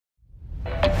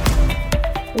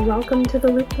Welcome to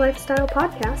the Loop Lifestyle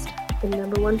Podcast, the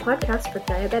 #1 podcast for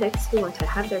diabetics who want to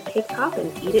have their cake pop and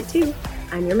eat it too.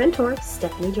 I'm your mentor,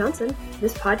 Stephanie Johnson.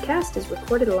 This podcast is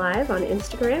recorded live on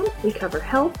Instagram. We cover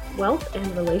health, wealth, and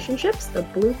relationships, the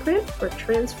blueprint for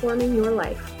transforming your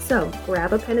life. So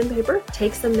grab a pen and paper,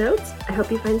 take some notes. I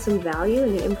hope you find some value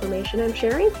in the information I'm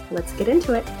sharing. Let's get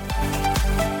into it.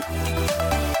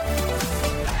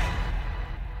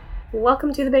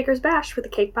 Welcome to the Baker's Bash with the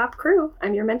Cake Pop crew.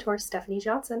 I'm your mentor, Stephanie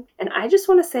Johnson, and I just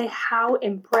want to say how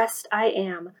impressed I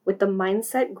am with the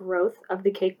mindset growth of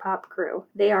the Cake Pop crew.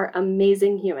 They are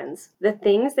amazing humans. The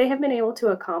things they have been able to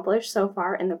accomplish so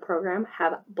far in the program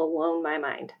have blown my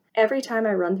mind. Every time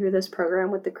I run through this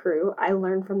program with the crew, I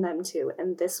learn from them too,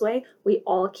 and this way, we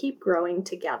all keep growing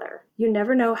together. You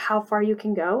never know how far you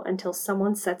can go until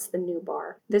someone sets the new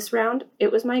bar. This round, it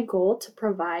was my goal to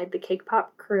provide the Cake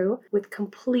Pop crew with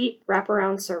complete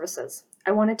wraparound services.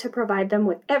 I wanted to provide them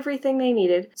with everything they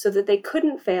needed so that they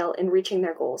couldn't fail in reaching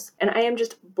their goals. And I am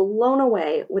just blown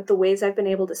away with the ways I've been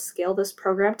able to scale this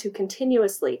program to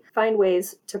continuously find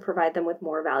ways to provide them with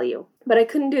more value. But I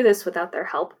couldn't do this without their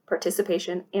help,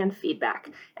 participation, and feedback.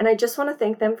 And I just want to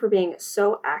thank them for being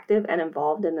so active and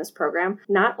involved in this program.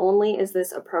 Not only is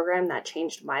this a program that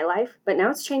changed my life, but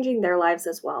now it's changing their lives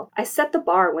as well. I set the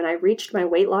bar when I reached my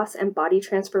weight loss and body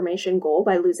transformation goal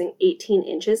by losing 18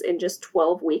 inches in just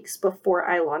 12 weeks before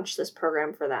I launched this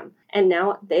program for them. And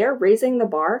now they're raising the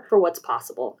bar for what's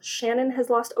possible. Shannon has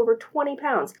lost over 20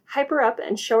 pounds. Hype her up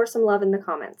and show her some love in the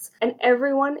comments. And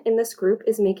everyone in this group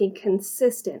is making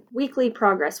consistent weekly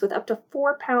progress with up to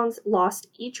 4 pounds lost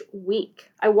each week.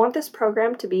 I want this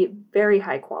program to be very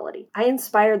high quality. I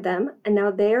inspired them, and now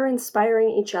they are inspiring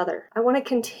each other. I want to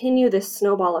continue this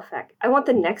snowball effect. I want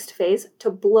the next phase to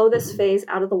blow this phase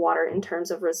out of the water in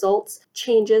terms of results,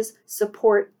 changes,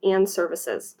 support, and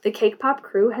services. The Cake Pop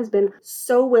crew has been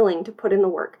so willing to put in the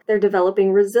work. They're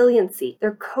developing resiliency,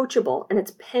 they're coachable, and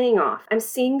it's paying off. I'm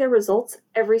seeing their results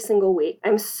every single week.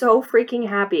 I'm so freaking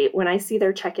happy when I see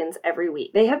their check-ins every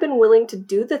week. They have been willing to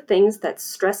do the things that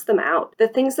stress them out, the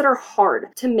things that are hard,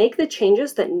 to make the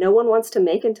changes that no one wants to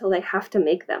make until they have to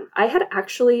make them. I had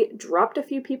actually dropped a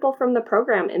few people from the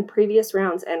program in previous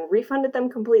rounds and refunded them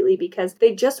completely because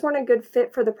they just weren't a good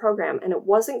fit for the program and it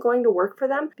wasn't going to work for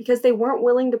them because they weren't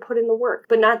willing to put in the work.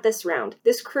 But not this round.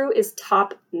 This crew is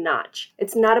top notch.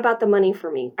 It's not about the money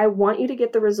for me. I want you to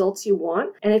get the results you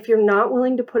want, and if you're not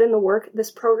willing to put in the work,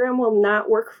 this program will not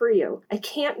work for you. I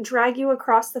can't drag you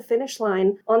across the finish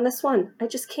line on this one. I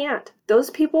just can't. Those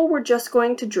people were just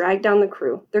going to drag down the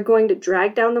crew. They're going to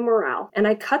drag down the morale, and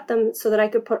I cut them so that I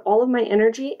could put all of my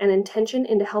energy and intention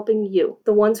into helping you,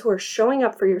 the ones who are showing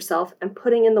up for yourself and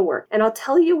putting in the work. And I'll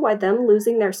tell you why them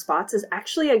losing their spots is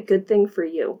actually a good thing for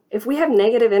you. If we have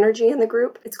negative energy in the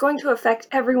group, it's going to affect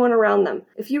everyone around them.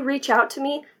 If you reach out to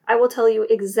me, I will tell you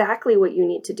exactly what you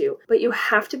need to do, but you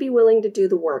have to be willing to do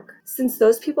the work. Since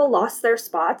those people lost their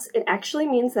spots, it actually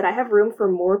means that I have room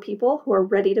for more people who are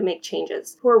ready to make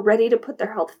changes, who are ready to put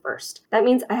their health first. That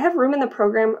means I have room in the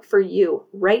program for you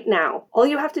right now. All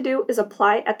you have to do is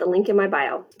apply at the link in my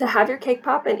bio. The Have Your Cake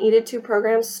Pop and Eat It Too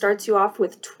program starts you off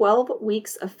with 12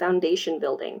 weeks of foundation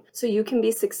building so you can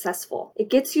be successful. It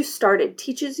gets you started,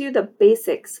 teaches you the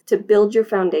basics to build your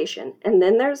foundation. And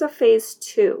then there's a phase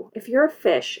 2. If you're a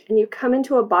fish, and you come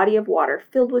into a body of water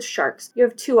filled with sharks, you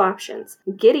have 2 options: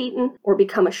 get eaten or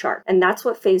become a shark. And that's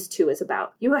what phase 2 is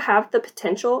about. You have the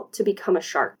potential to become a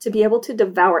shark, to be able to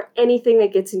devour anything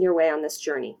that gets in your way on this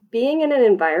journey. Being in an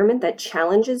environment that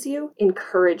challenges you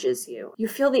encourages you. You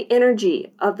feel the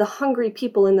energy of the hungry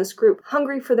people in this group,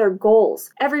 hungry for their goals.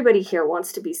 Everybody here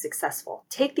wants to be successful.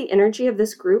 Take the energy of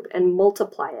this group and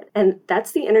multiply it. And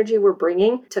that's the energy we're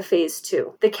bringing to phase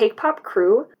 2. The Cake Pop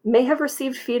crew may have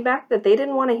received feedback that they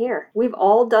didn't want to hear. We've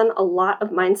all done a lot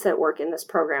of mindset work in this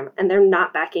program, and they're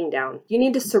not backing down. You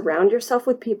need to surround yourself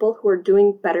with people who are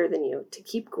doing better than you to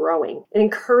keep growing. It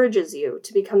encourages you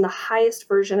to become the highest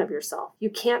version of yourself.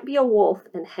 You can't be a wolf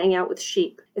and hang out with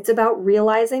sheep. It's about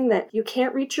realizing that you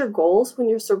can't reach your goals when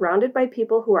you're surrounded by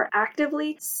people who are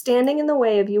actively standing in the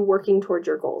way of you working towards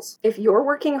your goals. If you're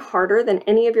working harder than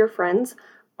any of your friends,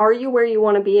 are you where you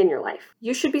want to be in your life?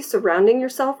 You should be surrounding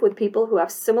yourself with people who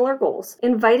have similar goals,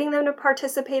 inviting them to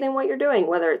participate in what you're doing,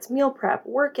 whether it's meal prep,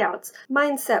 workouts,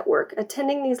 mindset work,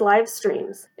 attending these live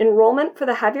streams. Enrollment for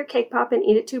the Have Your Cake Pop and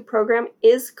Eat It Too program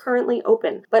is currently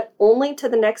open, but only to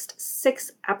the next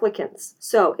 6 applicants.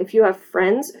 So if you have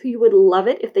friends who you would love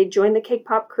it if they join the Cake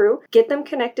Pop crew, get them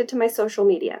connected to my social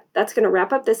media. That's going to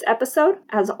wrap up this episode.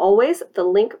 As always, the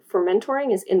link for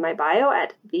mentoring is in my bio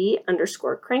at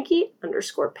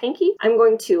the_cranky_person. Panky. I'm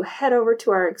going to head over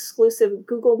to our exclusive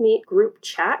Google Meet group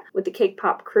chat with the Cake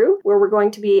Pop crew, where we're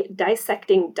going to be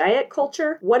dissecting diet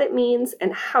culture, what it means,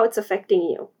 and how it's affecting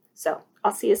you. So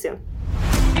I'll see you soon.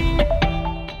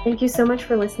 Thank you so much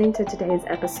for listening to today's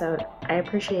episode. I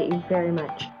appreciate you very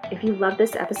much. If you love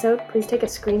this episode, please take a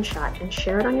screenshot and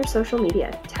share it on your social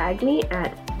media. Tag me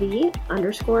at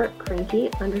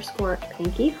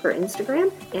the_cranky_panky for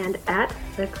Instagram and at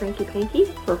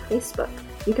 @thecrankypanky for Facebook.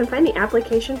 You can find the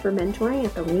application for mentoring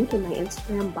at the link in my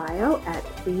Instagram bio at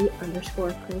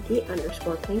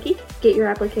the_cranky_panky. Get your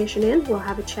application in, we'll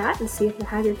have a chat and see if the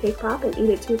Have Your Cake Pop and Eat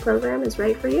It Too program is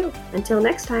right for you. Until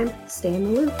next time, stay in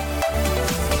the loop.